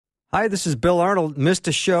Hi, this is Bill Arnold. Missed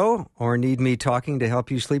a show or need me talking to help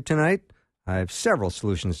you sleep tonight? I have several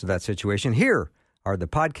solutions to that situation. Here are the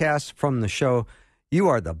podcasts from the show. You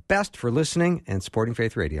are the best for listening and supporting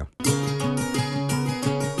Faith Radio.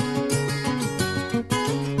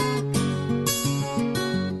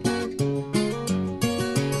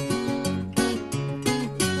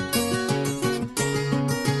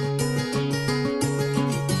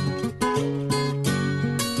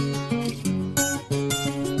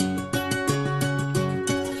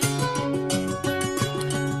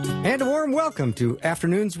 Welcome to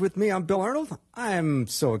Afternoons with me. I'm Bill Arnold. I'm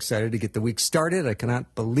so excited to get the week started. I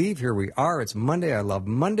cannot believe here we are. It's Monday. I love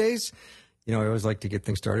Mondays. You know, I always like to get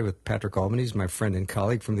things started with Patrick Albany. He's my friend and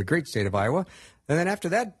colleague from the great state of Iowa. And then after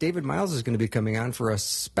that, David Miles is going to be coming on for a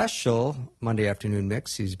special Monday afternoon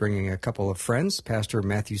mix. He's bringing a couple of friends, Pastor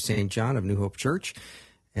Matthew St. John of New Hope Church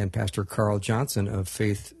and Pastor Carl Johnson of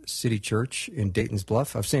Faith City Church in Dayton's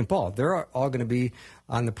Bluff of St. Paul. They're all going to be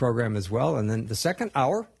on the program as well. And then the second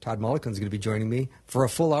hour, Todd Mulliken's going to be joining me for a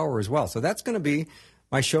full hour as well. So that's going to be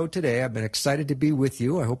my show today. I've been excited to be with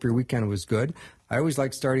you. I hope your weekend was good. I always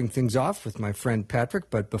like starting things off with my friend Patrick,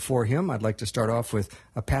 but before him, I'd like to start off with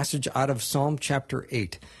a passage out of Psalm chapter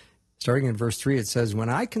 8. Starting in verse 3, it says, "When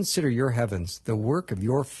I consider your heavens, the work of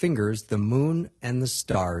your fingers, the moon and the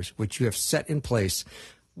stars, which you have set in place,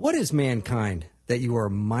 what is mankind that you are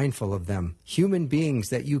mindful of them? Human beings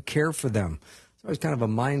that you care for them." It's always kind of a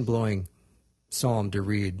mind-blowing psalm to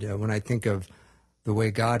read when I think of the way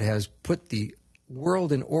God has put the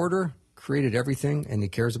world in order, created everything, and he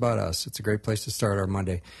cares about us. It's a great place to start our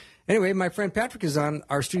Monday. Anyway, my friend Patrick is on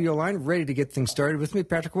our studio line, ready to get things started with me.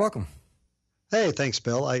 Patrick, welcome. Hey, thanks,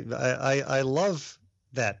 Bill. I love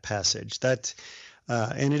that passage.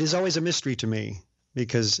 And it is always a mystery to me,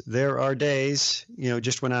 because there are days,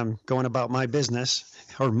 just when I'm going about my business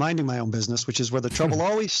or minding my own business, which is where the trouble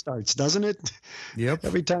always starts, doesn't it? Yep.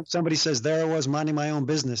 Every time somebody says, there I was minding my own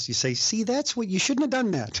business, you say, see, that's what you shouldn't have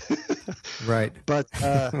done that. Right. But,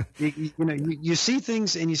 you see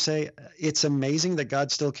things and you say, it's amazing that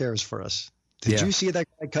God still cares for us. Did you see that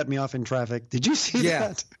guy cut me off in traffic? Did you see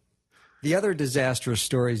that? The other disastrous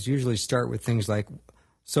stories usually start with things like,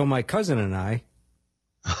 so my cousin and I.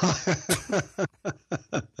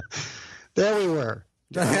 There we were.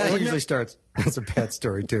 That usually starts. That's a bad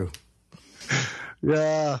story too.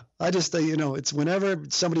 Yeah, I just it's whenever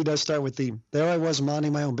somebody does start with there I was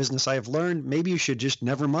minding my own business, I have learned maybe you should just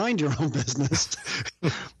never mind your own business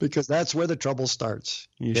because that's where the trouble starts.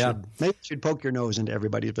 Maybe you should poke your nose into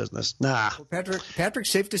everybody's business. Nah. Well, Patrick,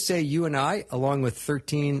 safe to say you and I, along with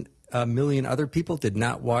 13 million other people, did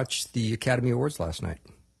not watch the Academy Awards last night.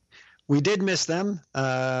 We did miss them.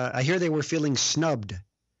 I hear they were feeling snubbed.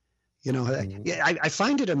 I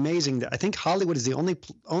find it amazing that I think Hollywood is the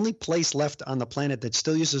only place left on the planet that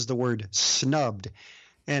still uses the word snubbed.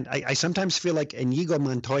 And I sometimes feel like Imago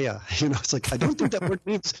Montoya. It's like, I don't think that word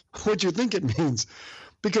means what you think it means.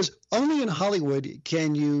 Because only in Hollywood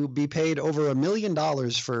can you be paid over $1 million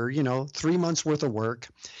for, 3 months worth of work.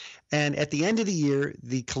 And at the end of the year,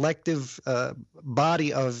 the collective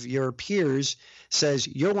body of your peers says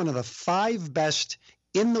you're one of the 5 best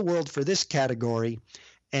in the world for this category.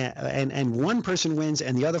 And one person wins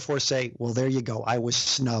and the other 4 say, well, there you go. I was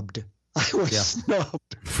snubbed.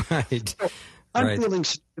 Snubbed. Right. So I'm feeling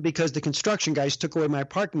snubbed because the construction guys took away my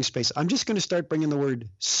parking space. I'm just going to start bringing the word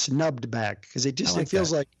snubbed back because it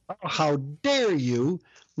feels like, oh, how dare you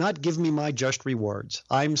not give me my just rewards?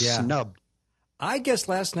 I'm snubbed. I guess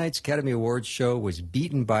last night's Academy Awards show was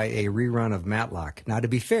beaten by a rerun of Matlock. Now, to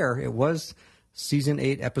be fair, it was season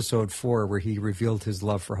 8, episode 4, where he revealed his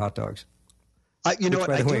love for hot dogs. By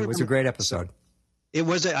the way, it was a great episode. It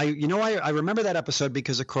was. I remember that episode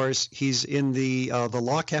because, of course, he's in the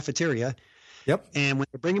law cafeteria. Yep. And when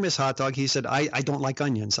they bring him his hot dog, he said, I don't like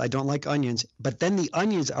onions. I don't like onions. But then the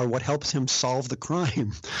onions are what helps him solve the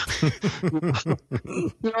crime.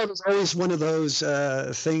 There's always one of those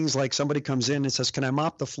things like somebody comes in and says, can I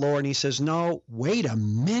mop the floor? And he says, no, wait a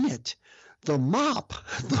minute. The mop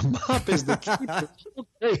is the key to the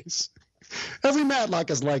case. Every Matlock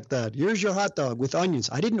is like that. Here's your hot dog with onions.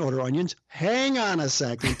 I didn't order onions. Hang on a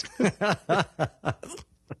second.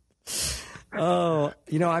 Oh,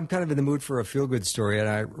 I'm kind of in the mood for a feel-good story, and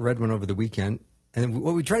I read one over the weekend. And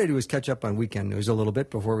what we try to do is catch up on weekend news a little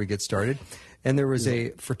bit before we get started. And there was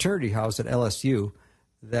a fraternity house at LSU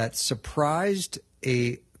that surprised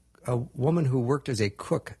a woman who worked as a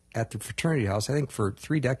cook at the fraternity house, I think for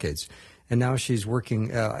 3 decades. And now she's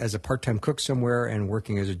working as a part-time cook somewhere and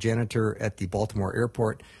working as a janitor at the Baltimore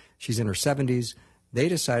airport. She's in her 70s. They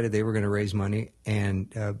decided they were going to raise money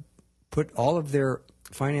and put all of their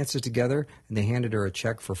finances together, and they handed her a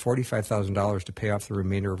check for $45,000 to pay off the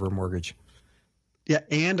remainder of her mortgage. Yeah,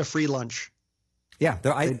 and a free lunch. Yeah,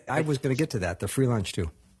 I was going to get to that, the free lunch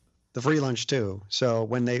too. The free lunch too. So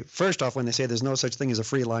when they say there's no such thing as a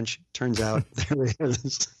free lunch, turns out there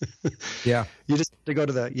is. Yeah. You just have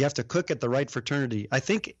to you have to cook at the right fraternity. I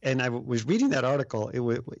think, and I was reading that article.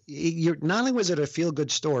 Not only was it a feel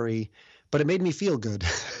good story, but it made me feel good.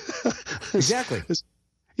 Exactly.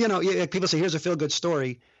 People say, here's a feel good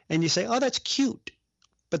story. And you say, oh, that's cute.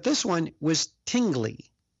 But this one was tingly,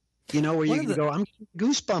 where you go, I'm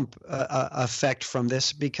goosebump effect from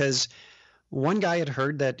this, because one guy had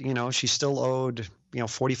heard that, she still owed,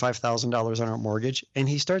 $45,000 on her mortgage. And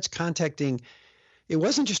he starts contacting, it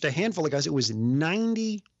wasn't just a handful of guys, it was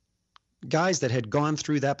 90 guys that had gone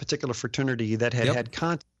through that particular fraternity that had had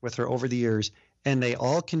contact with her over the years. And they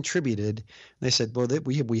all contributed. They said, well,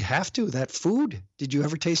 we have to. That food, did you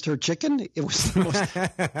ever taste her chicken? It was the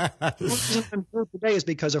most today is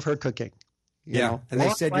because of her cooking. And they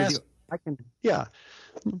said,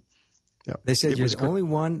 They said you're the only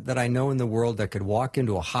one that I know in the world that could walk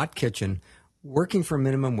into a hot kitchen working for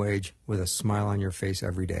minimum wage with a smile on your face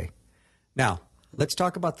every day. Now, let's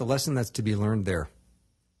talk about the lesson that's to be learned there.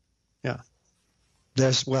 Yeah.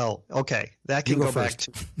 That can go back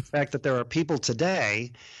to the fact that there are people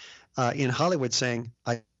today in Hollywood saying,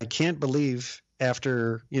 I can't believe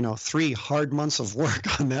after, 3 hard months of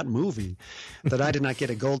work on that movie that I did not get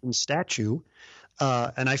a golden statue.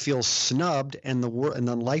 And I feel snubbed, and the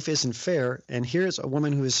life isn't fair. And here's a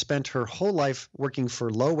woman who has spent her whole life working for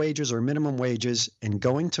low wages or minimum wages and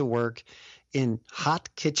going to work in hot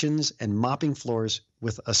kitchens and mopping floors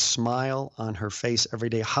with a smile on her face every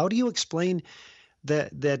day. How do you explain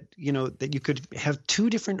that you could have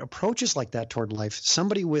two different approaches like that toward life?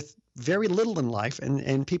 Somebody with very little in life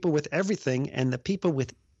and people with everything, and the people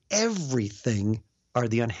with everything are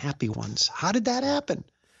the unhappy ones. How did that happen?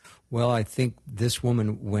 Well, I think this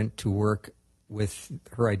woman went to work with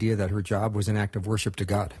her idea that her job was an act of worship to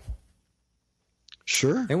God.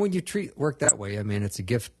 Sure. And when you treat work that way, I mean, it's a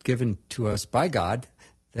gift given to us by God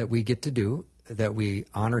that we get to do, that we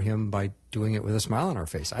honor him by doing it with a smile on our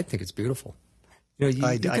face. I think it's beautiful. You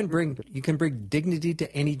can bring dignity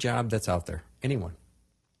to any job that's out there, anyone.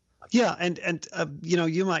 Yeah, and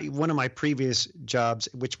one of my previous jobs,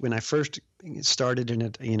 which when I first started in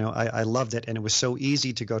it, I loved it, and it was so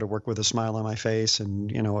easy to go to work with a smile on my face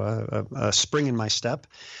and a spring in my step.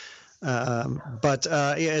 But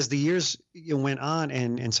as the years went on,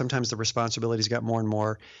 and sometimes the responsibilities got more and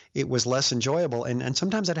more, it was less enjoyable. And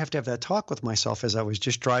sometimes I'd have to have that talk with myself as I was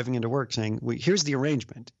just driving into work, saying, "Here's the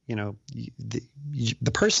arrangement. The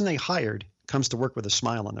person they hired comes to work with a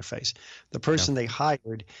smile on their face. The person they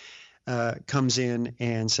hired comes in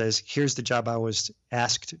and says, here's the job I was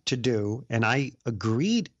asked to do. And I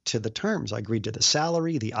agreed to the terms. I agreed to the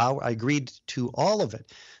salary, the hour. I agreed to all of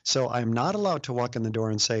it. So I'm not allowed to walk in the door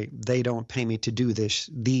and say, they don't pay me to do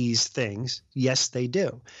these things. Yes, they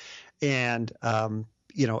do. And, I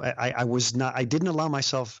didn't allow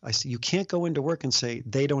myself. I said, you can't go into work and say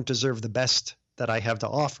they don't deserve the best that I have to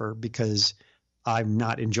offer because I'm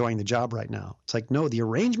not enjoying the job right now. It's like, no, the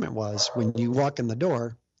arrangement was when you walk in the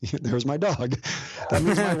door, there's my dog. That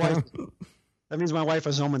means my wife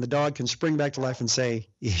is home, and the dog can spring back to life and say,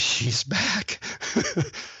 she's back.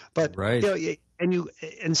 But right.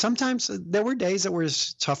 And sometimes there were days that were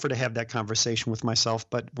tougher to have that conversation with myself.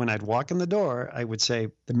 But when I'd walk in the door, I would say,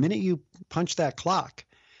 the minute you punch that clock,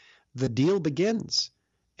 the deal begins.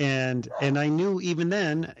 And I knew even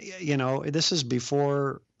then, this is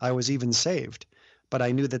before I was even saved, but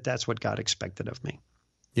I knew that that's what God expected of me.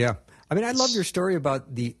 Yeah. I mean, I love your story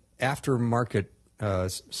about the aftermarket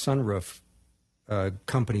sunroof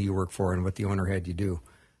company you work for and what the owner had you do.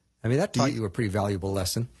 I mean, that taught you a pretty valuable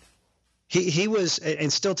lesson. He was,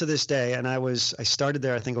 and still to this day, and I started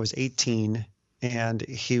there, I think I was 18, and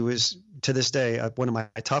he was, to this day, one of my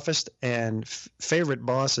toughest and favorite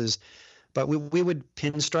bosses. But we would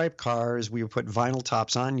pinstripe cars. We would put vinyl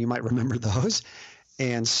tops on. You might remember those.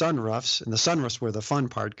 And sunroofs. And the sunroofs were the fun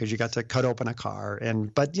part because you got to cut open a car.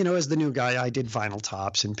 But as the new guy, I did vinyl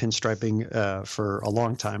tops and pinstriping for a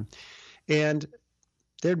long time. And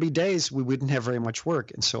there'd be days we wouldn't have very much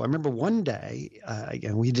work. And so I remember one day,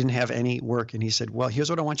 again, we didn't have any work. And he said, well, here's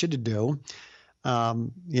what I want you to do. I'd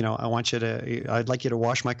like you to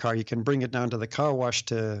wash my car. You can bring it down to the car wash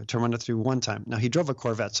to run it through one time. Now, he drove a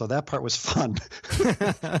Corvette, so that part was fun.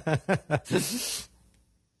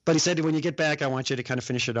 But he said, when you get back, I want you to kind of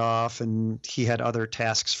finish it off. And he had other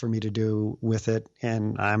tasks for me to do with it.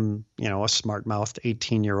 And I'm, a smart-mouthed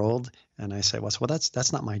 18-year-old. And I say, well,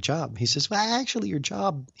 that's not my job. He says, well, actually, your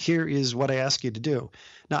job here is what I ask you to do.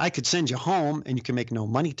 Now, I could send you home and you can make no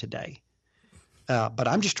money today. But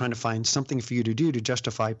I'm just trying to find something for you to do to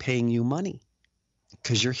justify paying you money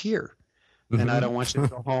because you're here. Mm-hmm. And I don't want you to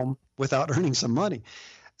go home without earning some money.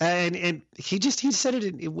 And he said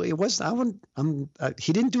it. It was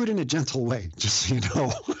he didn't do it in a gentle way, just so you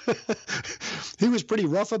know. He was pretty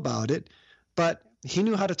rough about it, but he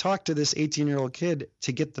knew how to talk to this 18-year-old kid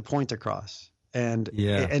to get the point across. And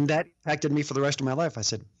that impacted me for the rest of my life. I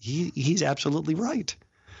said, he's absolutely right.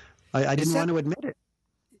 I didn't want to admit it.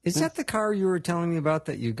 Is that the car you were telling me about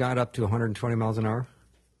that you got up to 120 miles an hour?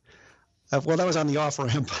 Well, that was on the off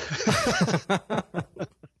ramp.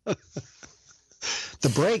 The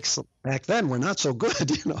brakes back then were not so good,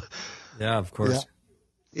 Yeah, of course.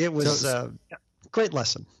 Yeah. It was a great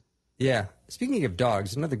lesson. Yeah. Speaking of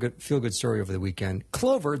dogs, another good feel-good story over the weekend.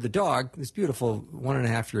 Clover, the dog, this beautiful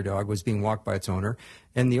 1.5-year dog, was being walked by its owner,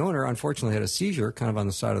 and the owner unfortunately had a seizure kind of on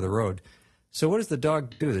the side of the road. So what does the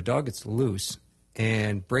dog do? The dog gets loose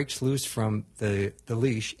and breaks loose from the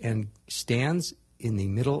leash and stands in the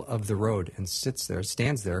middle of the road and stands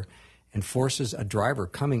there, and forces a driver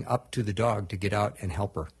coming up to the dog to get out and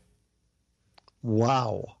help her.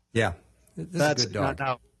 That's Yeah. That's a good dog.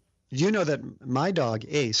 Now, you know that my dog,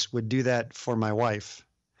 Ace, would do that for my wife.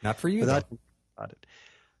 Not for you, without about it.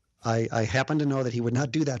 I happen to know that he would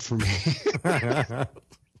not do that for me.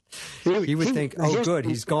 he would think, oh, good,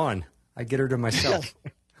 he's gone. I get her to myself.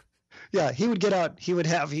 Yeah, he would get out. He would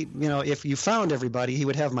have, if you found everybody, he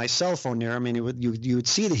would have my cell phone near him, and you would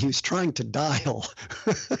see that he was trying to dial.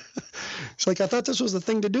 It's like, I thought this was the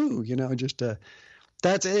thing to do,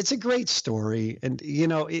 it's a great story. And,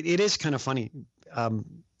 it is kind of funny.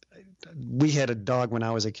 We had a dog when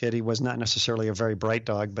I was a kid. He was not necessarily a very bright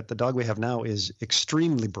dog, but the dog we have now is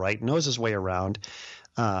extremely bright, knows his way around.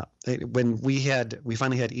 When we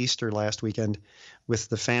finally had Easter last weekend with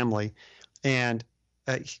the family, and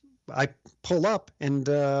I pull up, and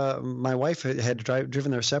my wife had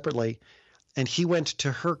driven there separately, and he went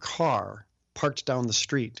to her car parked down the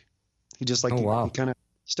street. He just he kind of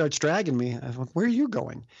starts dragging me. I went, where are you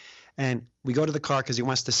going? And we go to the car because he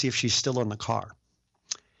wants to see if she's still in the car.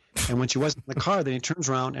 And when she wasn't in the car, then he turns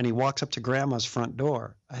around and he walks up to Grandma's front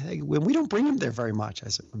door. I think we don't bring him there very much. I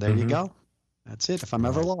said, well, there you go. That's it. If I'm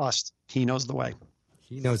ever lost, he knows the way.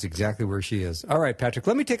 He knows exactly where she is. All right, Patrick,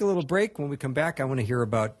 let me take a little break. When we come back, I want to hear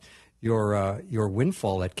about your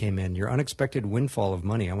windfall that came in, your unexpected windfall of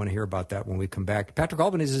money. I want to hear about that when we come back. Patrick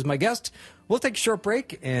Albanese is my guest. We'll take a short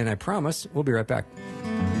break, and I promise we'll be right back.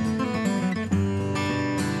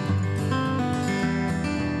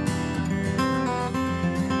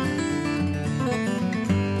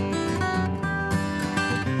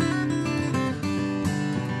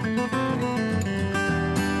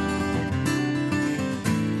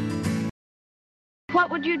 What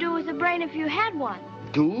would you do with a brain if you had one?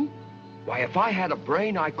 Do? Why, if I had a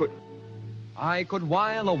brain, I could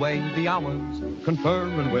while away the hours,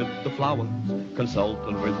 conferring with the flowers,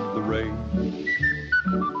 consulting with the rain.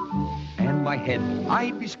 And my head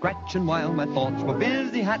I'd be scratching while my thoughts were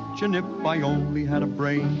busy hatching if I only had a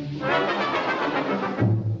brain.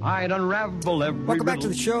 I'd unravel every Welcome back to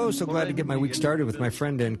the show. So glad to get my week started with my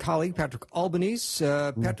friend and colleague, Patrick Albanese.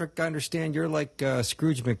 Patrick, I understand you're like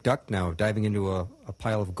Scrooge McDuck now, diving into a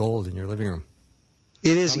pile of gold in your living room.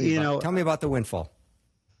 It is, Tell me about the windfall.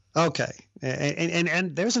 Okay,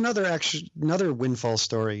 and there's another windfall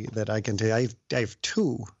story that I can tell you. I have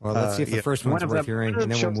two. Well, let's see if the first one's worth hearing,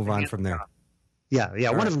 and then we'll move on from there. Yeah.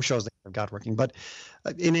 One of them shows that I've got working, but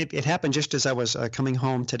it happened just as I was coming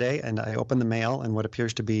home today, and I opened the mail, and what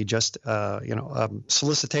appears to be just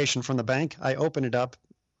solicitation from the bank. I open it up,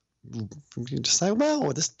 just like,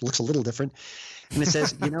 well, this looks a little different, and it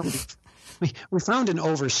says, we found an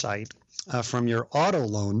oversight from your auto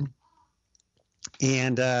loan,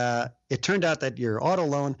 and it turned out that your auto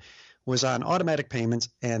loan was on automatic payments,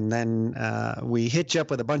 and then we hit you up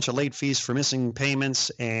with a bunch of late fees for missing payments,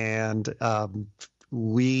 and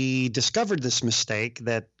we discovered this mistake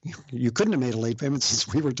that you couldn't have made a late payment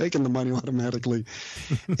since we were taking the money automatically.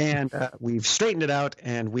 And we've straightened it out,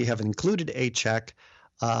 and we have included a check,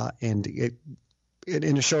 and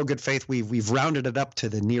in a show of good faith, we've rounded it up to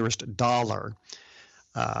the nearest dollar.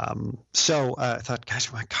 So I thought,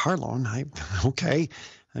 gosh, my car loan, okay.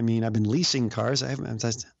 I mean, I've been leasing cars.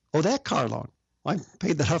 That car loan. I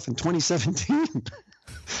paid that off in 2017.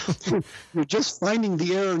 You're just finding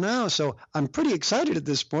the error now. So I'm pretty excited at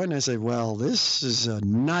this point. And I say, well, this is a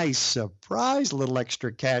nice surprise, a little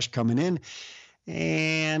extra cash coming in.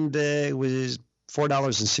 And it was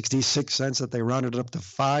 $4.66 that they rounded it up to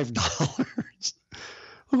 $5.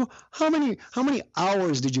 How many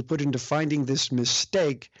hours did you put into finding this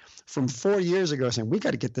mistake from 4 years ago, saying we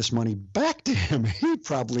got to get this money back to him? He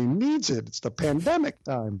probably needs it. It's the pandemic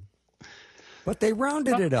time. But they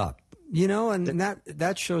rounded it up, and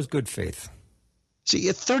that shows good faith. See,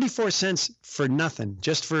 at 34 cents for nothing,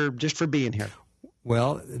 just for being here.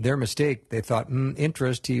 Well, their mistake, they thought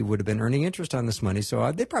interest. He would have been earning interest on this money,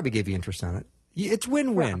 so they probably gave you interest on it. It's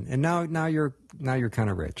win-win, and now you're kind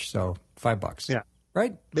of rich. So $5. Yeah.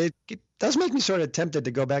 Right? It does make me sort of tempted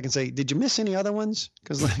to go back and say, did you miss any other ones?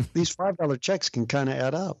 Because these $5 checks can kind of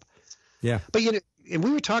add up. Yeah. But and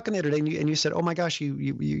we were talking the other day, and you said, oh my gosh,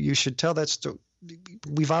 you should tell that story.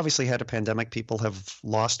 We've obviously had a pandemic. People have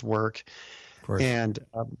lost work. Of course. And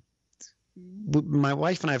my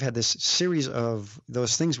wife and I have had this series of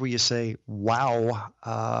those things where you say, wow,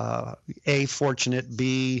 A, fortunate,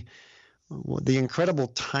 B, the incredible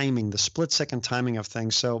timing, the split-second timing of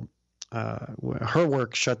things. So her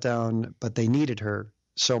work shut down, but they needed her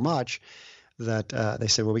so much that they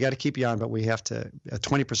said, well, we got to keep you on, but we have to a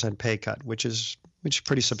 20% pay cut, which is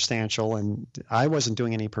pretty substantial. And I wasn't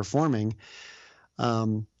doing any performing.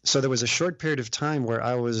 So there was a short period of time where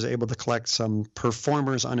I was able to collect some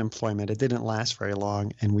performers' unemployment. It didn't last very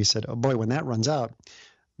long. And we said, oh boy, when that runs out,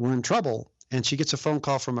 we're in trouble. And she gets a phone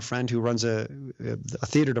call from a friend who runs a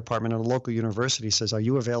theater department at a local university, says, are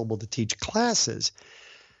you available to teach classes?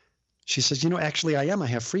 She says, actually I am. I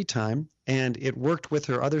have free time. And it worked with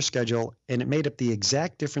her other schedule, and it made up the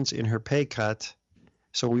exact difference in her pay cut.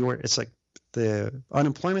 So it's like the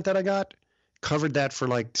unemployment that I got covered that for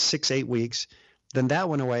like 6-8 weeks. Then that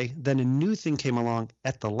went away. Then a new thing came along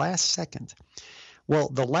at the last second. Well,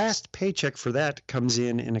 the last paycheck for that comes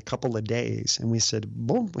in a couple of days. And we said,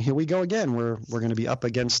 boom, here we go again. We're going to be up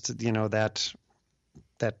against,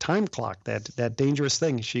 that time clock, that dangerous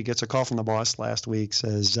thing. She gets a call from the boss last week,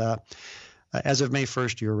 says, as of May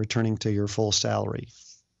 1st, you're returning to your full salary.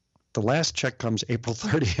 The last check comes April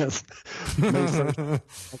 30th, May 1st,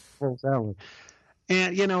 full salary.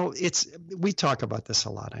 And, we talk about this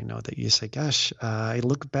a lot. I know that you say, gosh, I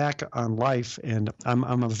look back on life, and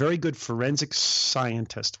I'm a very good forensic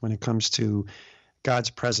scientist when it comes to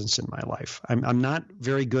God's presence in my life. I'm not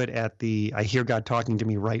very good at I hear God talking to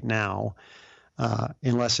me right now.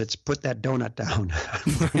 Unless it's put that donut down.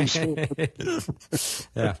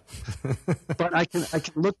 Yeah. But I can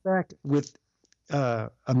look back with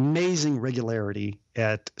amazing regularity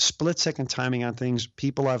at split-second timing on things,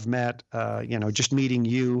 people I've met, just meeting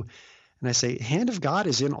you. And I say, hand of God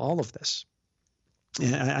is in all of this.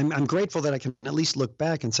 And I'm grateful that I can at least look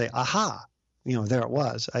back and say, aha, there it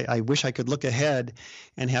was. I wish I could look ahead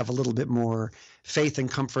and have a little bit more faith and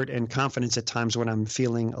comfort and confidence at times when I'm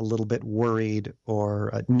feeling a little bit worried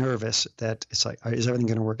or nervous that it's like, is everything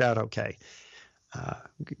going to work out okay?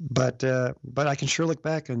 But I can sure look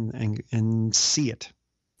back and see it.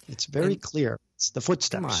 It's very clear. It's the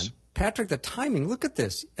footsteps. Come on, Patrick, the timing, look at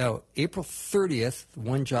this. April 30th,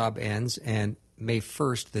 one job ends, and May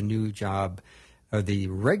 1st, the new job the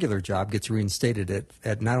regular job gets reinstated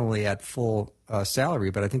at not only at full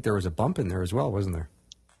salary, but I think there was a bump in there as well, wasn't there?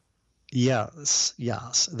 Yes.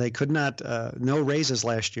 They could not, no raises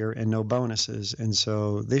last year and no bonuses. And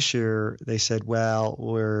so this year they said, well,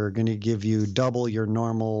 we're going to give you double your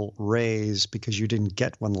normal raise because you didn't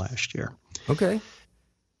get one last year. Okay.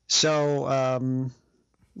 So,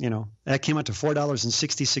 that came out to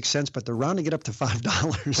 $4.66, but they're rounding it up to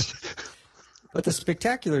 $5. But the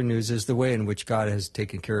spectacular news is the way in which God has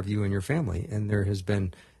taken care of you and your family. And there has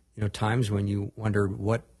been, times when you wonder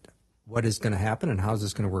what is going to happen and how is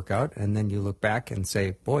this going to work out. And then you look back and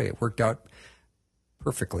say, boy, it worked out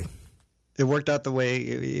perfectly. It worked out the way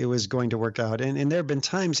it was going to work out. And there have been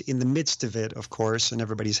times in the midst of it, of course, and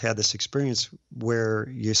everybody's had this experience where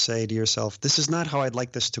you say to yourself, this is not how I'd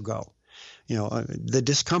like this to go. The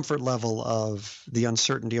discomfort level of the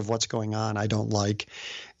uncertainty of what's going on, I don't like.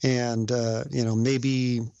 And,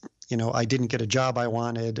 maybe, I didn't get a job I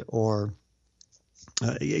wanted, or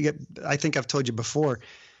I think I've told you before,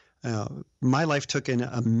 my life took an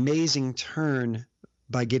amazing turn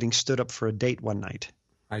by getting stood up for a date one night.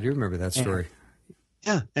 I do remember that story.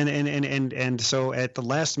 Yeah. And so at the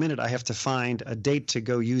last minute, I have to find a date to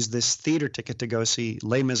go use this theater ticket to go see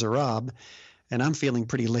Les Miserables. And I'm feeling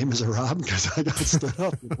pretty Les Miserables because I got stood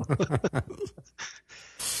up.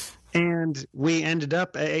 And we ended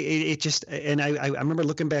up, I remember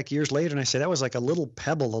looking back years later and I said, that was like a little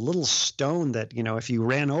pebble, a little stone that, if you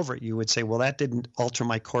ran over it, you would say, well, that didn't alter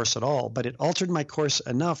my course at all. But it altered my course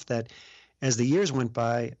enough that as the years went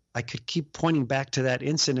by, I could keep pointing back to that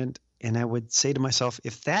incident. And I would say to myself,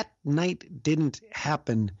 if that night didn't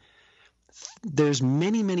happen, there's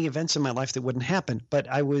many, many events in my life that wouldn't happen. But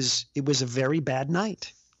it was a very bad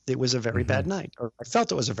night. It was a very bad night, or I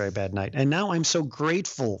felt it was a very bad night. And now I'm so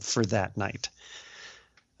grateful for that night.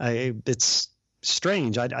 It's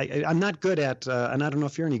strange. I'm not good at, and I don't know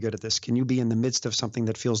if you're any good at this. Can you be in the midst of something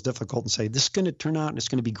that feels difficult and say, this is going to turn out and it's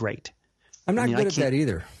going to be great? I'm not good at that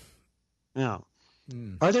either. No.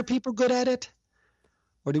 Are there people good at it?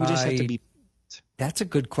 Or do we just have to be? That's a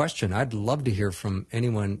good question. I'd love to hear from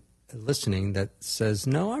anyone listening that says,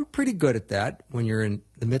 no, I'm pretty good at that. When you're in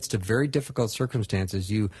the midst of very difficult circumstances,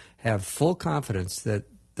 you have full confidence that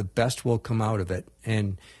the best will come out of it,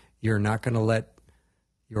 and you're not going to let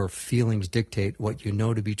your feelings dictate what you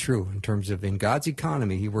know to be true. In terms of, in God's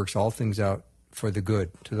economy, he works all things out for the good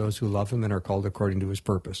to those who love him and are called according to his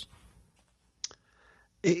purpose.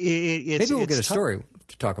 Maybe we'll get a story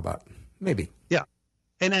to talk about. Maybe. Yeah.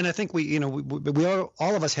 And I think we all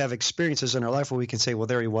of us have experiences in our life where we can say, well,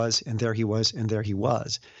 there he was, and there he was, and there he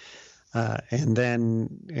was. And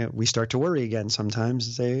then we start to worry again sometimes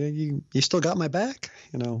and say, you still got my back?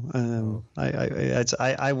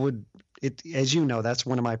 I would, as you know, that's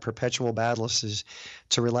one of my perpetual battles, is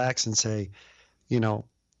to relax and say,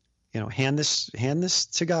 hand this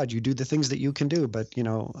to God. You do the things that you can do, but,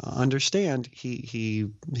 understand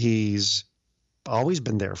he's always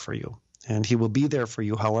been there for you. And he will be there for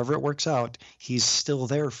you. However it works out, he's still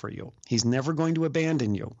there for you. He's never going to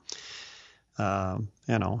abandon you.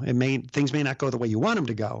 Things may not go the way you want him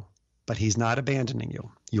to go, but he's not abandoning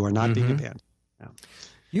you. You are not being abandoned. Yeah.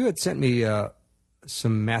 You had sent me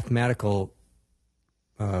some mathematical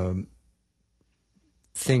thing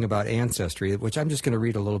about ancestry, which I'm just going to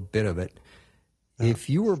read a little bit of it. If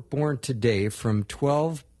you were born today from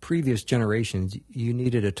 12 previous generations, you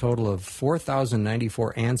needed a total of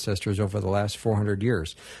 4,094 ancestors over the last 400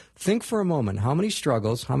 years. Think for a moment how many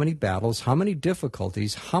struggles, how many battles, how many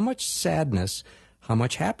difficulties, how much sadness, how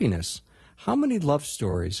much happiness, how many love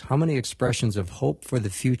stories, how many expressions of hope for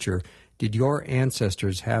the future did your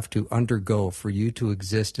ancestors have to undergo for you to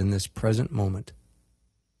exist in this present moment?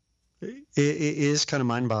 It is kind of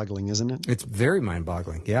mind-boggling, isn't it? It's very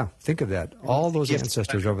mind-boggling, yeah. Think of that. All those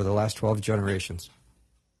ancestors over the last 12 generations.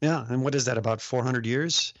 Yeah, and what is that, about 400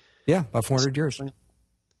 years? Yeah, about 400 years.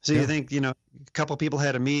 So you think, a couple people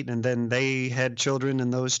had a meet, and then they had children,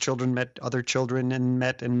 and those children met other children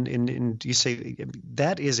and you say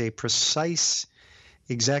that is a precise,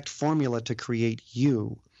 exact formula to create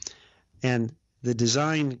you. And the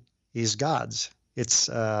design is God's. It's,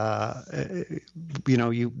 you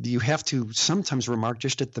have to sometimes remark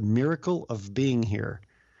just at the miracle of being here.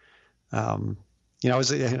 I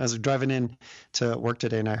was driving in to work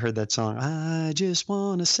today and I heard that song, I just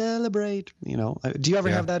want to celebrate. Do you ever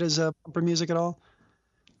have that as bumper music at all?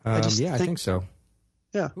 I think so.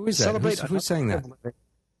 Yeah. Who is that? Who's saying that?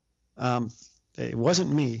 It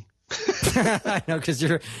wasn't me. I know, because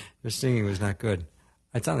your singing was not good.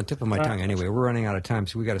 It's on the tip of my tongue anyway. We're running out of time,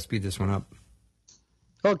 so we got to speed this one up.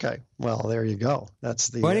 Okay. Well, there you go. That's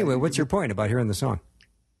the. Well, anyway, what's your point about hearing the song?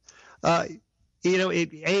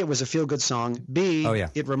 It was a feel-good song. B,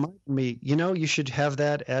 It reminded me, you should have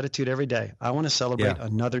that attitude every day. I want to celebrate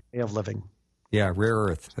another day of living. Yeah, Rare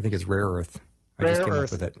Earth. I think it's Rare Earth. I just came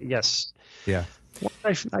up with it. Yes. Yeah. Well,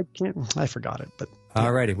 I forgot it, but.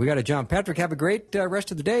 All righty. We got to jump. Patrick, have a great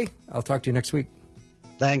rest of the day. I'll talk to you next week.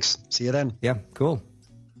 Thanks. See you then. Yeah, cool.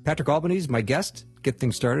 Patrick Albanese, my guest. Get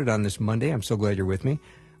things started on this Monday. I'm so glad you're with me.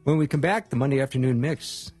 When we come back, the Monday afternoon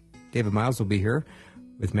mix. David Miles will be here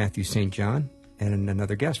with Matthew St. John and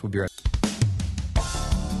another guest. We'll be right back.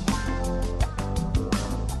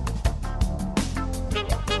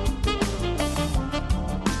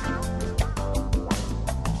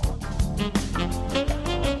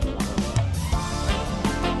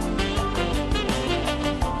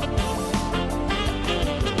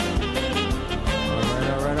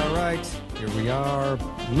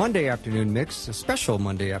 Monday afternoon mix, a special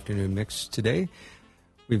Monday afternoon mix today.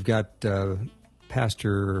 We've got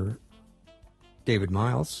Pastor David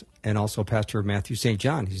Miles and also Pastor Matthew St.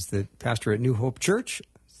 John. He's the pastor at New Hope Church,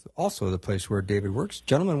 also the place where David works.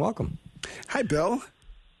 Gentlemen, welcome. Hi, Bill.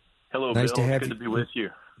 Hello, nice Bill. To have Good to be with you.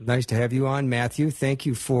 Nice to have you on, Matthew. Thank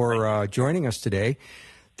you for joining us today.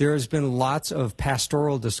 There has been lots of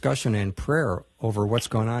pastoral discussion and prayer over what's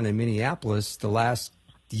going on in Minneapolis the last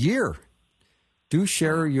year. do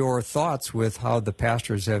share your thoughts with how the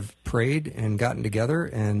pastors have prayed and gotten together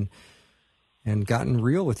and gotten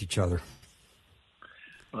real with each other.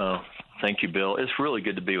 Well, thank you, Bill. It's really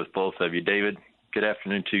good to be with both of you. David, good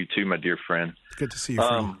afternoon to you, too, my dear friend. Good to see you,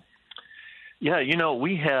 friend. Yeah,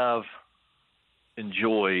 we have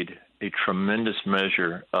enjoyed a tremendous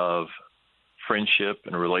measure of friendship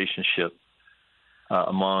and relationship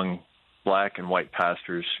among black and white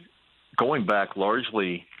pastors, going back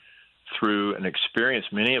largely through an experience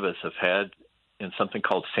many of us have had in something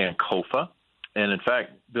called Sankofa. And in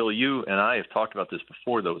fact, Bill, you and I have talked about this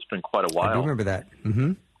before, though it's been quite a while. I do remember that.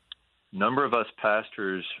 Mm-hmm. A number of us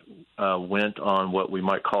pastors went on what we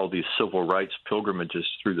might call these civil rights pilgrimages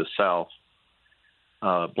through the South,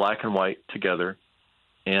 black and white together.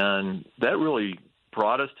 And that really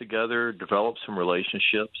brought us together, developed some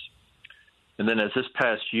relationships. And then as this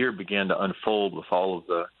past year began to unfold with all of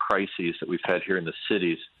the crises that we've had here in the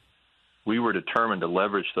cities, we were determined to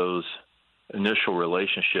leverage those initial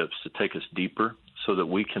relationships to take us deeper so that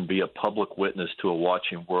we can be a public witness to a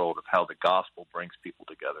watching world of how the gospel brings people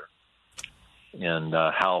together and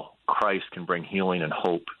how Christ can bring healing and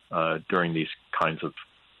hope during these kinds of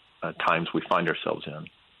times we find ourselves in.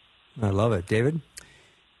 I love it. David?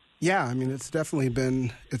 Yeah, I mean, it's definitely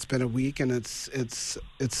been a week, and it's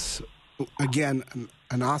again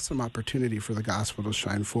an awesome opportunity for the gospel to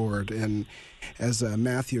shine forward. And as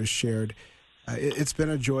Matthew has shared, it's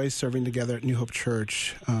been a joy serving together at New Hope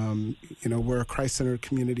Church. We're a Christ-centered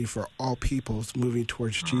community for all peoples, moving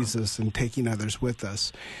towards Jesus and taking others with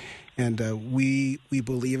us. And we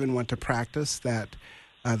believe and want to practice that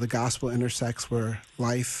the gospel intersects where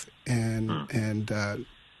life and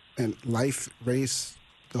life, race,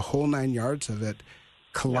 the whole 9 yards of it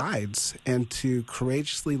collides, and to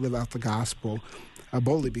courageously live out the gospel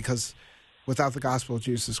boldly, because without the gospel of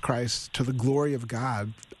Jesus Christ, to the glory of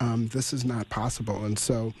God, this is not possible. And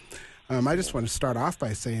so I just want to start off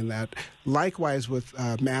by saying that, likewise with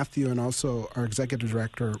Matthew and also our executive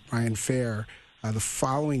director, Ryan Fair, the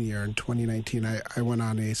following year in 2019, I went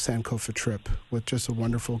on a Sankofa trip with just a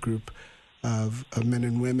wonderful group of men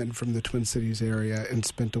and women from the Twin Cities area, and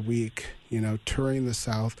spent a week, touring the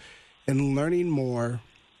South and learning more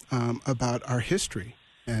about our history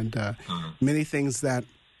and many things that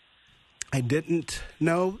I didn't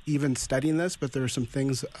know even studying this, but there are some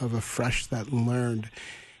things of a fresh that learned.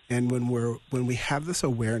 And when we have this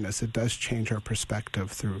awareness, it does change our perspective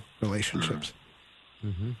through relationships.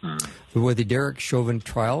 Mm-hmm. Well, the Derek Chauvin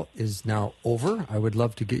trial is now over. I would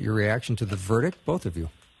love to get your reaction to the verdict, both of you.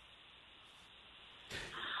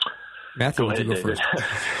 Matthew, why don't you go first?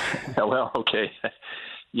 Well, okay.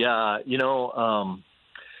 Yeah,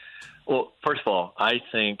 well, first of all, I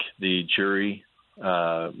think the jury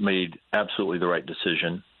made absolutely the right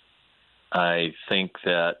decision. I think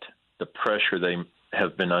that the pressure they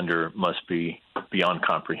have been under must be beyond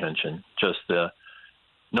comprehension. Just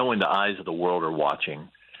knowing the eyes of the world are watching,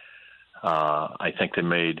 I think they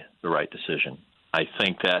made the right decision. I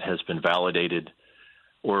think that has been validated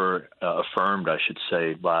or affirmed, I should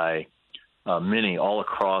say, by many all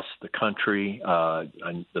across the country,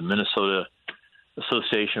 the Minnesota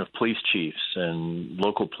Association of Police Chiefs and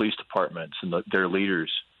local police departments and their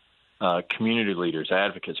leaders, community leaders,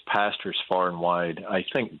 advocates, pastors far and wide. I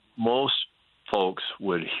think most folks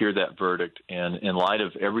would hear that verdict, and in light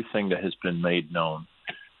of everything that has been made known,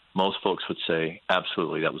 most folks would say,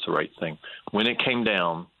 absolutely, that was the right thing. When it came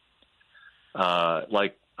down,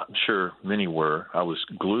 like I'm sure many were, I was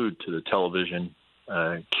glued to the television,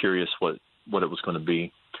 curious what it was going to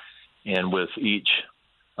be. And with each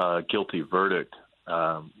guilty verdict,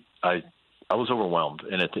 I was overwhelmed.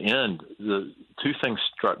 And at the end, the two things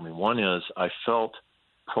struck me. One is I felt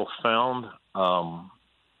profound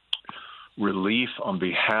relief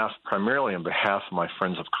primarily on behalf of my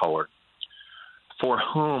friends of color, for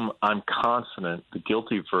whom I'm confident the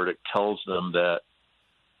guilty verdict tells them that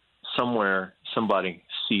somewhere somebody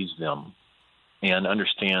sees them and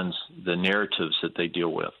understands the narratives that they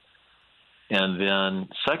deal with. And then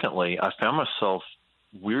secondly, I found myself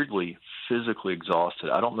weirdly physically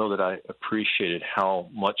exhausted. I don't know that I appreciated how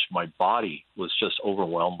much my body was just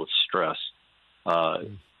overwhelmed with stress.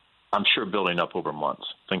 I'm sure building up over months,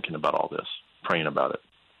 thinking about all this, praying about it.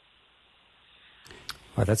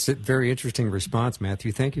 Wow, that's a very interesting response,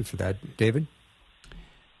 Matthew. Thank you for that. David?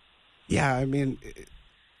 Yeah, I mean,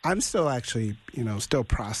 I'm still actually, still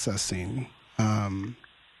processing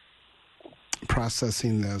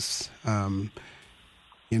this.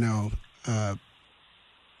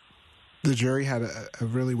 The jury had a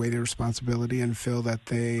really weighty responsibility and feel that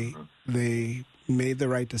they made the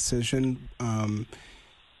right decision.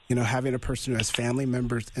 having a person who has family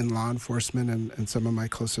members in law enforcement and some of my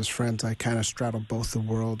closest friends, I kind of straddle both the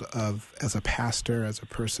world of as a pastor, as a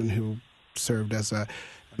person who served as an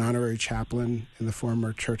honorary chaplain in the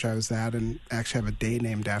former church I was at, and actually have a day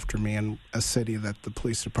named after me in a city that the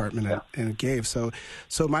police department gave. So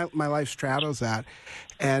my life straddles that.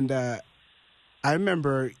 And I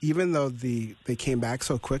remember, even though they came back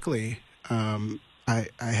so quickly, I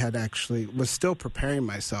had actually was still preparing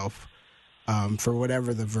myself for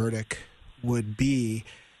whatever the verdict would be.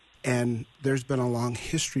 And there's been a long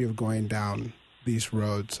history of going down these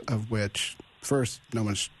roads, of which first no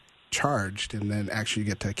one's charged, and then actually you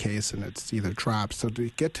get to a case and it's either dropped. So to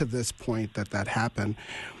get to this point that happened,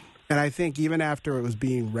 and I think even after it was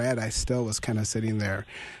being read, I still was kind of sitting there,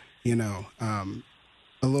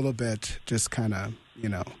 a little bit just kind of,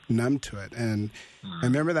 numb to it. And I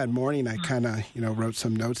remember that morning I kind of, wrote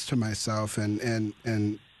some notes to myself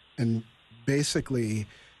and basically,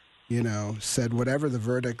 said, whatever the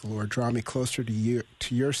verdict, Lord, draw me closer to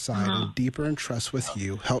your side and deeper in trust with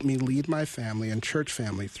you. Help me lead my family and church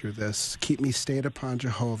family through this. Keep me stayed upon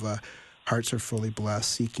Jehovah. Hearts are fully blessed,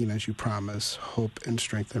 seeking as you promise, hope and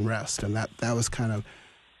strength and rest. And that was kind of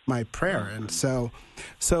my prayer. And so,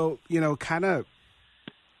 kind of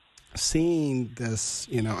seeing this,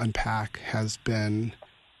 unpack has been,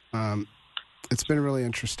 it's been really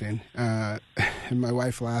interesting. And my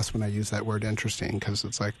wife laughs when I use that word interesting, because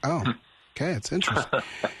it's like, oh, okay, it's interesting.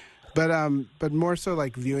 But more so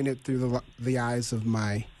like viewing it through the eyes of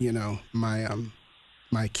my,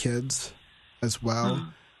 my kids as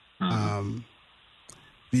well.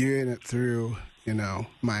 Viewing it through,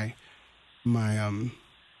 my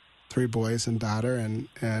 3 boys and daughter,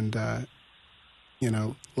 and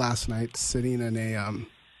last night sitting in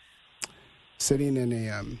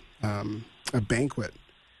a banquet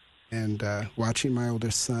and watching my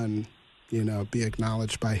oldest son, be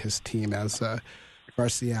acknowledged by his team as a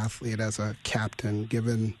varsity athlete, as a captain,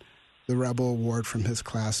 given the Rebel Award from his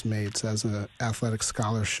classmates, as an athletic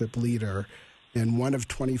scholarship leader, and one of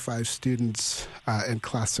 25 students in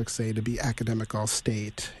Class 6A to be academic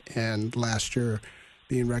all-state, and last year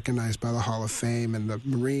being recognized by the Hall of Fame and the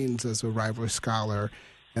Marines as a rivalry scholar,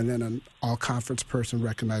 and then an all-conference person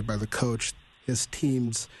recognized by the coach, his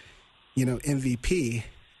team's MVP,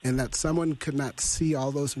 and that someone could not see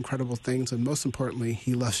all those incredible things, and most importantly,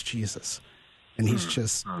 he loves Jesus, and he's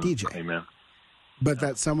just DJ. Amen. But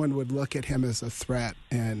that someone would look at him as a threat,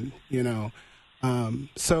 and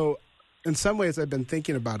so in some ways, I've been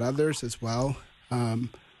thinking about others as well. I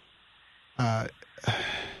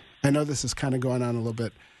know this is kind of going on a little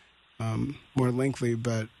bit more lengthy,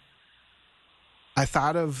 but I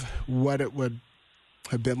thought of what it would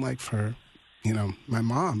have been like for my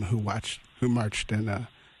mom, who marched in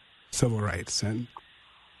civil rights, and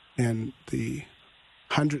the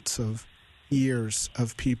hundreds of years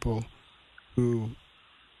of people who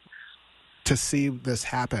to see this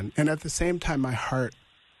happen. And at the same time, my heart,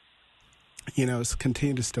 is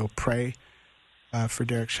continue to still pray for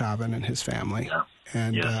Derek Chauvin and his family,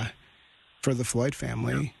 and for the Floyd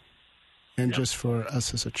family, and just for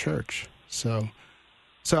us as a church. So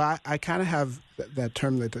I kind of have that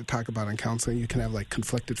term that they talk about in counseling. You can have like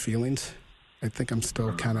conflicted feelings. I think I'm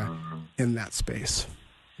still kind of in that space.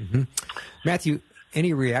 Mm-hmm. Matthew,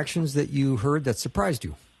 any reactions that you heard that surprised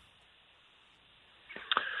you?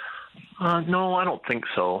 No, I don't think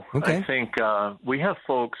so. Okay. I think we have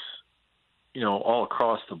folks, all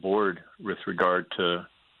across the board with regard to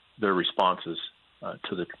their responses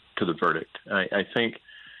to the verdict. I think,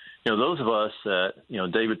 those of us that,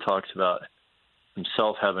 David talks about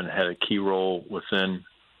himself having had a key role within,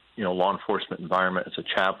 law enforcement environment as a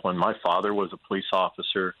chaplain. My father was a police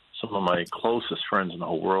officer. Some of my closest friends in the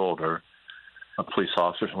whole world are police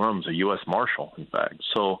officers. One of them is a U.S. Marshal, in fact.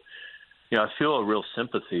 So, I feel a real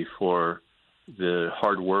sympathy for the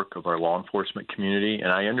hard work of our law enforcement community,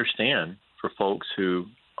 and I understand for folks who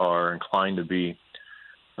are inclined to be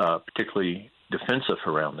particularly defensive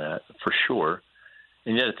around that, for sure.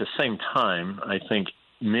 And yet at the same time, I think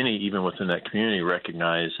many, even within that community,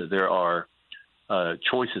 recognize that there are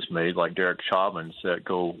choices made, like Derek Chauvin's, that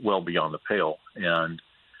go well beyond the pale, and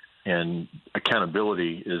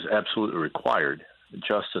accountability is absolutely required.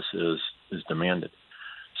 Justice is demanded.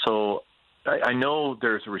 So I know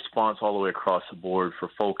there's a response all the way across the board for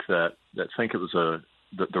folks that think it was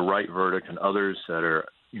the right verdict, and others that are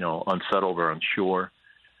unsettled or unsure.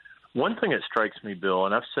 One thing that strikes me, Bill,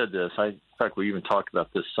 and I've said this, in fact, we even talked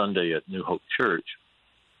about this Sunday at New Hope Church,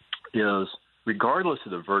 is regardless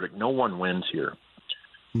of the verdict, no one wins here.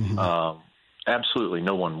 Mm-hmm. Absolutely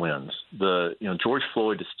no one wins. George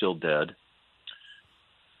Floyd is still dead.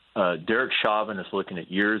 Derek Chauvin is looking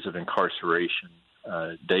at years of incarceration.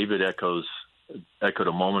 David echoed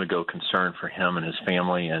a moment ago concern for him and his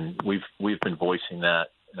family, and we've been voicing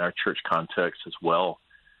that in our church context as well,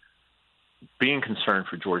 being concerned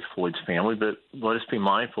for George Floyd's family. But let us be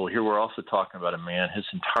mindful here. We're also talking about a man. His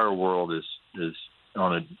entire world is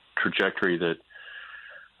on a trajectory that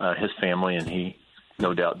his family and he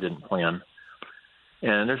no doubt didn't plan.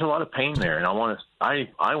 And there's a lot of pain there, and I want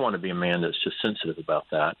to be a man that's just sensitive about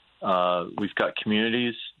that. We've got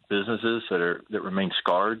communities, businesses that remain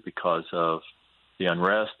scarred because of the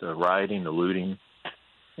unrest, the rioting, the looting,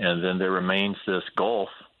 and then there remains this gulf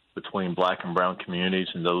between black and brown communities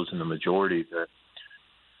and those in the majority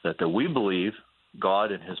that we believe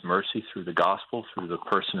God in His mercy through the gospel, through the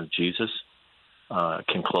person of Jesus,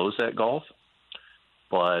 can close that gulf.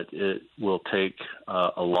 But it will take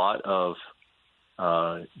a lot of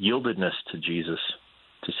yieldedness to Jesus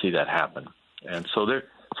to see that happen. And so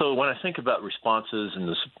when I think about responses and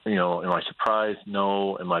this, am I surprised?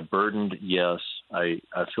 No. Am I burdened? Yes. I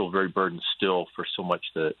feel very burdened still for so much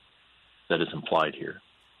that is implied here.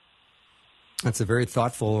 That's a very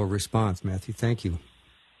thoughtful response, Matthew. Thank you.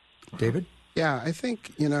 David? Yeah, I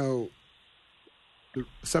think,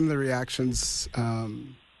 some of the reactions,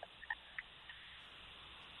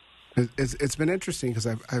 it's been interesting because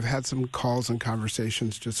I've had some calls and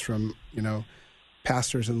conversations just from,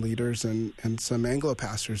 pastors and leaders and some Anglo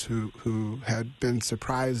pastors who had been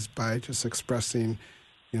surprised by just expressing,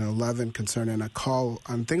 love and concern and a call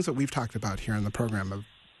on things that we've talked about here in the program of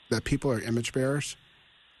that people are image bearers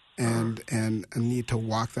and a need to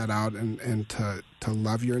walk that out and to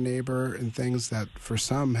love your neighbor and things that for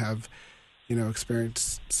some have,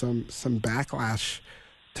 experienced some backlash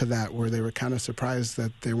to that where they were kind of surprised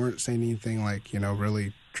that they weren't saying anything like,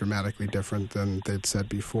 really dramatically different than they'd said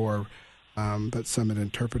before. But some had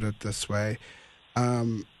interpreted it this way.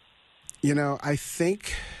 I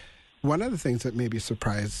think one of the things that maybe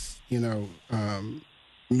surprised,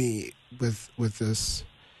 me with this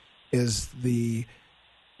is the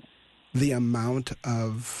amount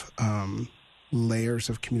of layers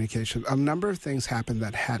of communication. A number of things happened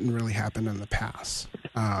that hadn't really happened in the past.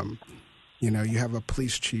 You have a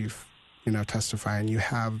police chief, testifying. You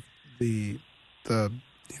have the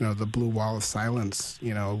blue wall of silence,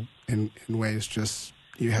 in ways just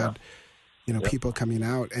you had, people coming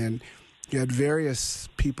out, and you had various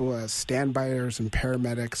people as standbyers and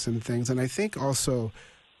paramedics and things. And I think also,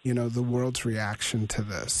 the world's reaction to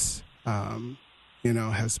this,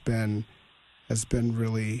 has been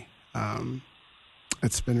really,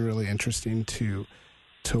 it's been really interesting to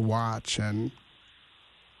watch and,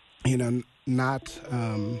 not,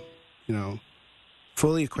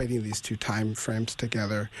 fully equating these two time frames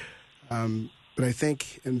together. But I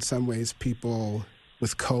think in some ways people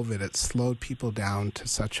with COVID, it slowed people down to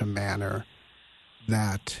such a manner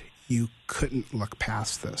that you couldn't look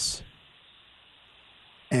past this.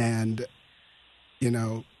 And,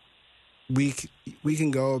 we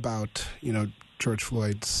can go about, George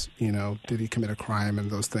Floyd's, did he commit a crime and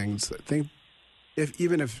those things. I think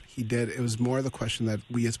even if he did, it was more the question that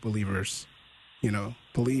we as believers,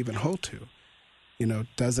 believe and hold to.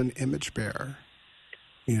 Does an image bearer,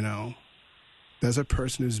 does a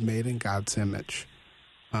person who's made in God's image,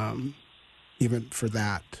 even for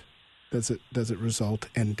that, does it result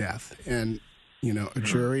in death? And, a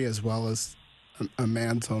jury as well as a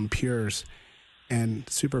man's own peers and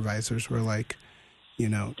supervisors were like,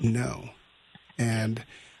 no. And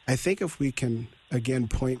I think if we can, again,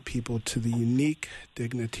 point people to the unique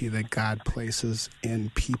dignity that God places in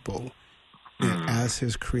people as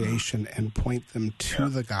His creation and point them to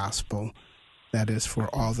the gospel that is for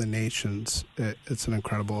all the nations, it's an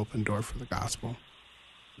incredible open door for the gospel.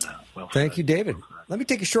 Thank you, David. Let me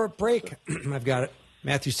take a short break. I've got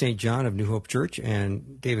Matthew St. John of New Hope Church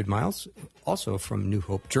and David Miles, also from New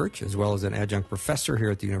Hope Church, as well as an adjunct professor here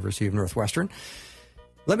at the University of Northwestern.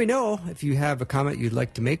 Let me know if you have a comment you'd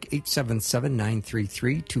like to make,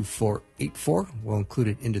 877-933-2484. We'll include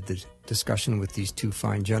it into the discussion with these two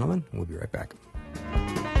fine gentlemen. We'll be right back.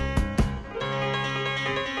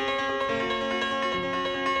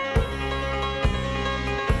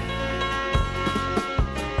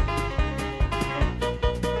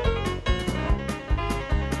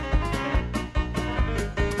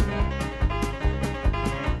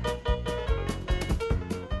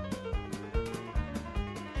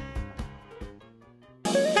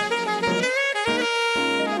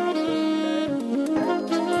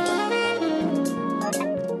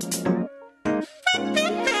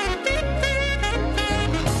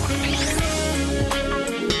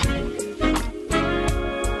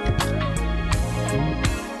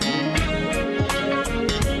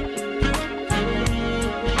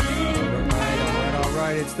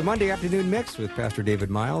 Monday Afternoon Mix with Pastor David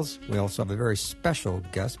Miles. We also have a very special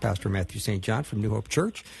guest, Pastor Matthew St. John from New Hope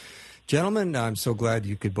Church. Gentlemen, I'm so glad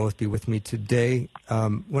you could both be with me today.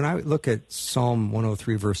 When I look at Psalm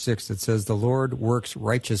 103, verse 6, it says, "The Lord works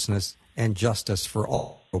righteousness and justice for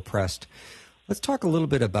all oppressed." Let's talk a little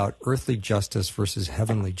bit about earthly justice versus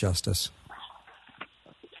heavenly justice.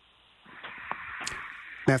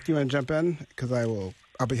 Matthew, you want to jump in? Because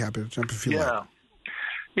I'll be happy to jump if you like.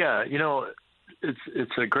 Yeah,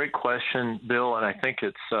 it's a great question, Bill, and I think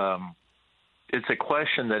it's a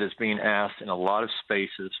question that is being asked in a lot of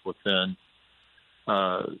spaces within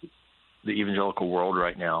the evangelical world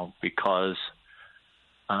right now, because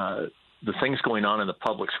the things going on in the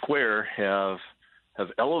public square have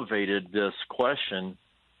elevated this question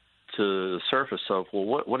to the surface of,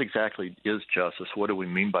 well, what exactly is justice? What do we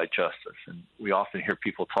mean by justice? And we often hear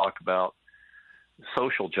people talk about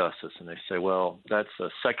social justice, and they say, well, that's a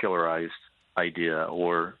secularized idea,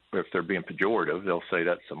 or if they're being pejorative, they'll say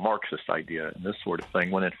that's a Marxist idea and this sort of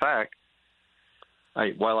thing, when in fact,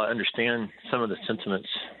 while I understand some of the sentiments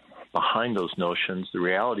behind those notions, the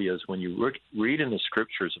reality is when you read in the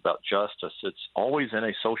scriptures about justice, it's always in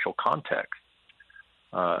a social context.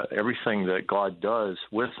 Everything that God does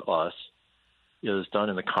with us is done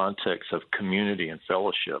in the context of community and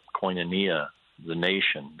fellowship, koinonia, the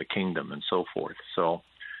nation, the kingdom, and so forth. So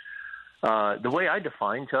the way I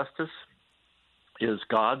define justice is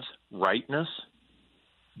God's rightness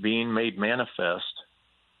being made manifest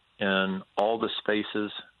in all the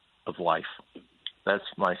spaces of life. That's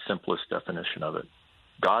my simplest definition of it.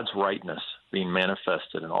 God's rightness being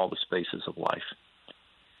manifested in all the spaces of life.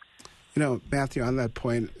 Matthew, on that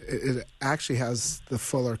point, it actually has the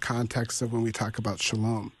fuller context of when we talk about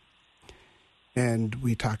shalom. And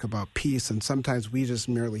we talk about peace, and sometimes we just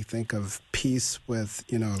merely think of peace with,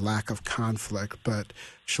 lack of conflict, but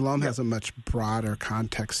shalom has a much broader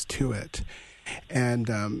context to it. And,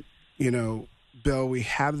 Bill, we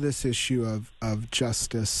have this issue of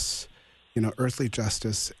justice, earthly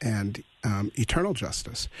justice and eternal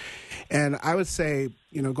justice. And I would say,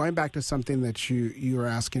 going back to something that you were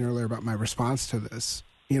asking earlier about my response to this,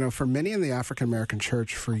 for many in the African-American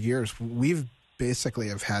church for years, we've basically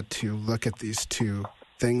have had to look at these two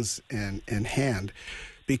things in hand,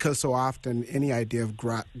 because so often any idea of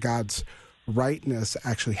God's rightness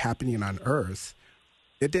actually happening on earth,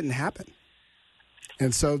 it didn't happen.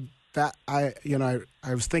 And so that I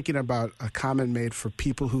was thinking about a comment made for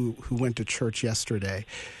people who went to church yesterday,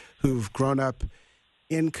 who've grown up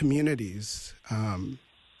in communities,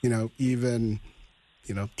 even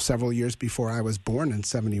several years before I was born in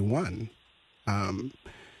 1971.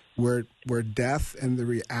 Where death and the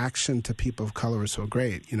reaction to people of color was so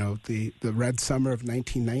great. The Red Summer of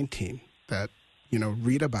 1919, that,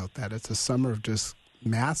 read about that. It's a summer of just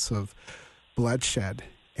massive bloodshed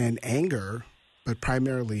and anger, but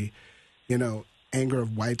primarily, anger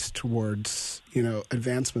of whites towards,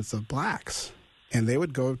 advancements of blacks. And they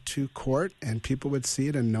would go to court and people would see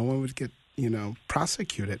it and no one would get,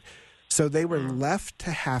 prosecuted. So they were left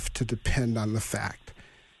to have to depend on the fact,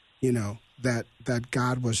 that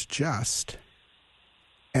God was just,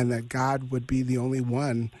 and that God would be the only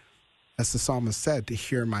one, as the psalmist said, to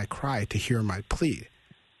hear my cry, to hear my plea.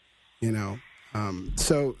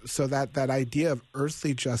 So that idea of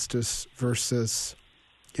earthly justice versus,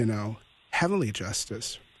 heavenly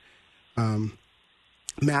justice.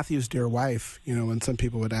 Matthew's dear wife, when some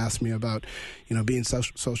people would ask me about, being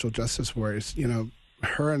social justice warriors,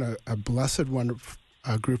 her and a blessed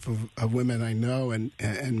a group of women I know and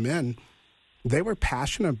men, they were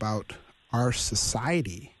passionate about our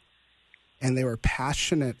society, and they were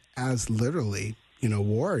passionate as literally,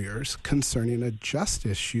 warriors concerning a just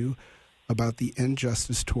issue about the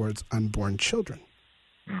injustice towards unborn children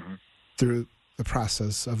through the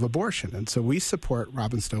process of abortion. And so we support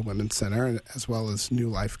Robbinsdale Women's Center as well as New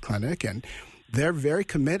Life Clinic, and they're very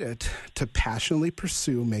committed to passionately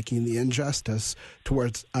pursue making the injustice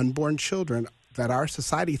towards unborn children that our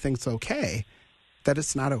society thinks okay, that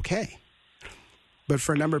it's not okay. But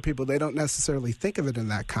for a number of people, they don't necessarily think of it in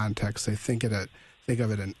that context. They think of it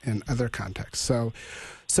in other contexts. So,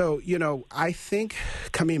 I think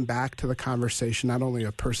coming back to the conversation, not only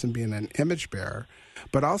a person being an image bearer,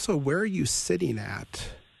 but also where are you sitting at,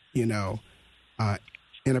 in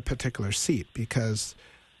a particular seat? Because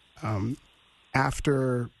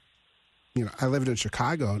after, I lived in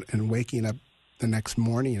Chicago, and waking up the next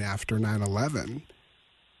morning after 9/11,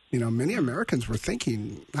 many Americans were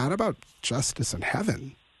thinking not about justice in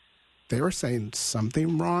heaven. They were saying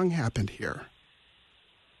something wrong happened here.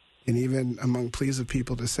 And even among pleas of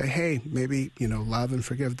people to say, hey, maybe, love and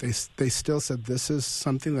forgive, they still said this is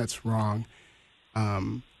something that's wrong.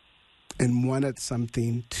 and wanted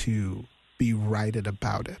something to be righted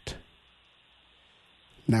about it.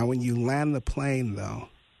 Now, when you land the plane, though,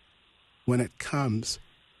 when it comes,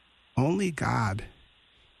 only God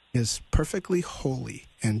is perfectly holy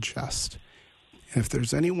and just. And if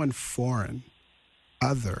there's anyone foreign,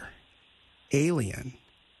 other, alien,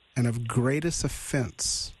 and of greatest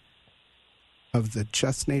offense of the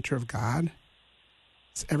just nature of God,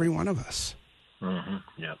 it's every one of us. Mm-hmm.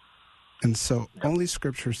 Yeah. And so only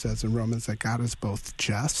Scripture says in Romans that God is both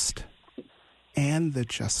just and the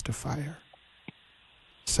justifier.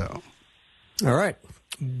 So, all right.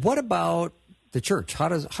 What about the church? How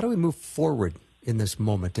do we move forward in this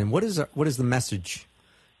moment? And what is the message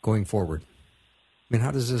going forward? I mean,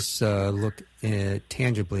 how does this look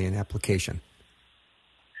tangibly in application?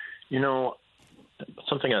 You know,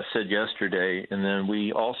 something I said yesterday, and then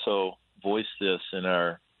we also voiced this in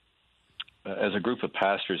our as a group of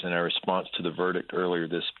pastors in our response to the verdict earlier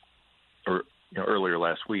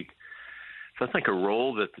last week. So I think a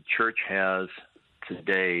role that the church has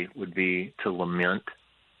today would be to lament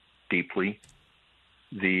deeply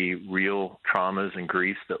the real traumas and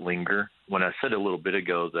griefs that linger. When I said a little bit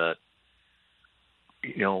ago that,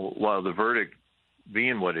 you know, while the verdict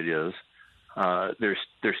being what it is,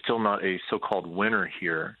 there's still not a so-called winner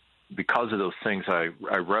here because of those things I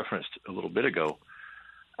referenced a little bit ago.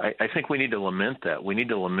 I think we need to lament that. We need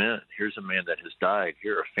to lament, here's a man that has died.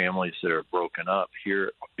 Here are families that are broken up.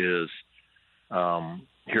 Here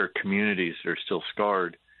are communities that are still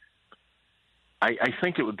scarred. I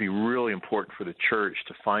think it would be really important for the church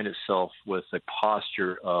to find itself with a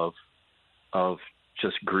posture of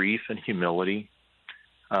just grief and humility.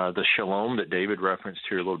 The shalom that David referenced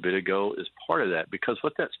here a little bit ago is part of that, because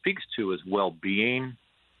what that speaks to is well-being,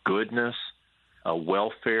 goodness,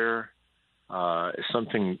 welfare,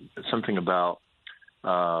 something about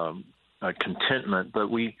contentment. But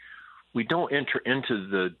we don't enter into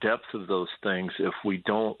the depth of those things if we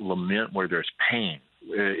don't lament where there's pain.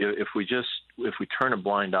 If we turn a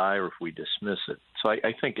blind eye or if we dismiss it. So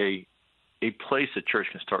I think a place the church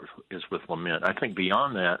can start is with lament. I think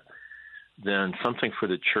beyond that, then something for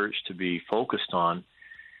the church to be focused on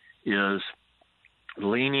is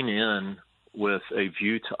leaning in with a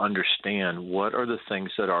view to understand what are the things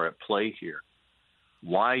that are at play here.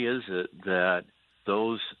 Why is it that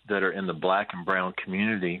those that are in the black and brown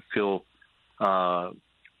community feel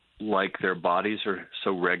like their bodies are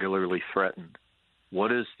so regularly threatened?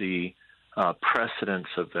 What is the precedence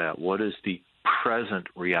of that? What is the present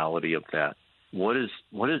reality of that? What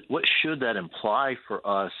should that imply for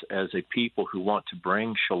us as a people who want to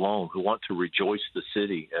bring shalom, who want to rejoice the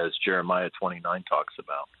city, as Jeremiah 29 talks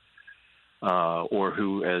about, or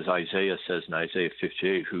who, as Isaiah says in Isaiah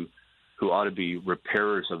 58, who ought to be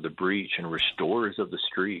repairers of the breach and restorers of the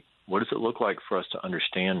street? What does it look like for us to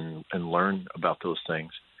understand and learn about those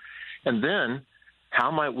things? And then how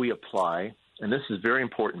might we apply, and this is very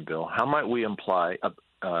important, Bill, how might we apply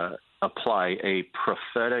a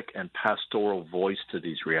prophetic and pastoral voice to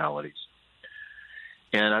these realities?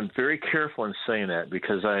 And I'm very careful in saying that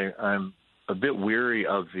because I'm a bit weary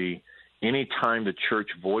of any time the church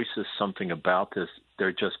voices something about this,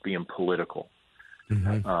 they're just being political.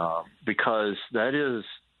 Mm-hmm. Because that is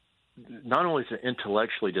not only is it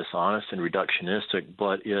intellectually dishonest and reductionistic,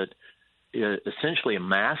 but it essentially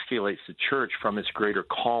emasculates the church from its greater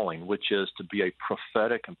calling, which is to be a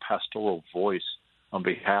prophetic and pastoral voice on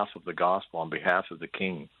behalf of the gospel, on behalf of the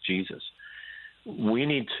King, Jesus. We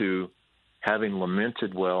need to, having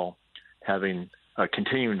lamented well, having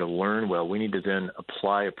continuing to learn well, we need to then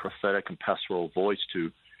apply a prophetic and pastoral voice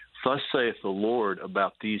to, thus saith the Lord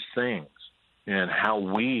about these things, and how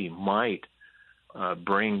we might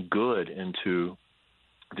bring good into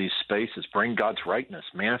these spaces, bring God's rightness,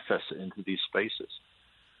 manifest it into these spaces.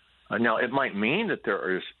 Now, it might mean that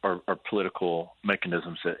there are political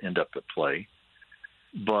mechanisms that end up at play,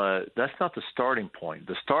 but that's not the starting point.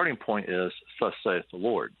 The starting point is, thus saith the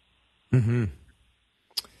Lord. Mm-hmm.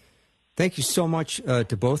 Thank you so much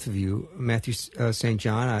to both of you, Matthew St.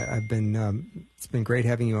 John. I've been it's been great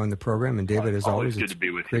having you on the program, and David, as always, good it's to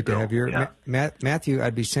be with great you, to have you. Yeah. Matthew,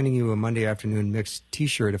 I'd be sending you a Monday afternoon mixed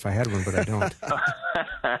T-shirt if I had one, but I don't.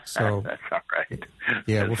 So that's all right.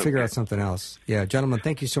 Yeah, that's we'll figure out something else. Yeah, gentlemen,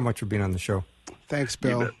 thank you so much for being on the show. Thanks,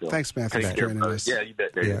 Bill. Bet, Bill. Thanks, Matthew, for joining us. Yeah, you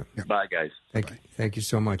bet, David. Yeah. Bye, guys. Thank you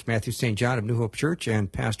so much. Matthew St. John of New Hope Church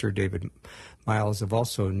and Pastor David Miles of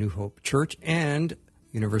also New Hope Church and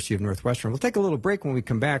University of Northwestern. We'll take a little break. When we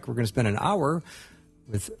come back, we're going to spend an hour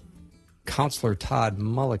with Counselor Todd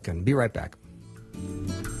Mulliken. Be right back.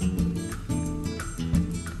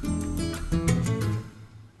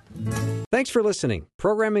 Thanks for listening.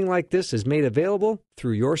 Programming like this is made available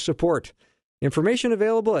through your support. Information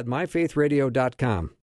available at myfaithradio.com.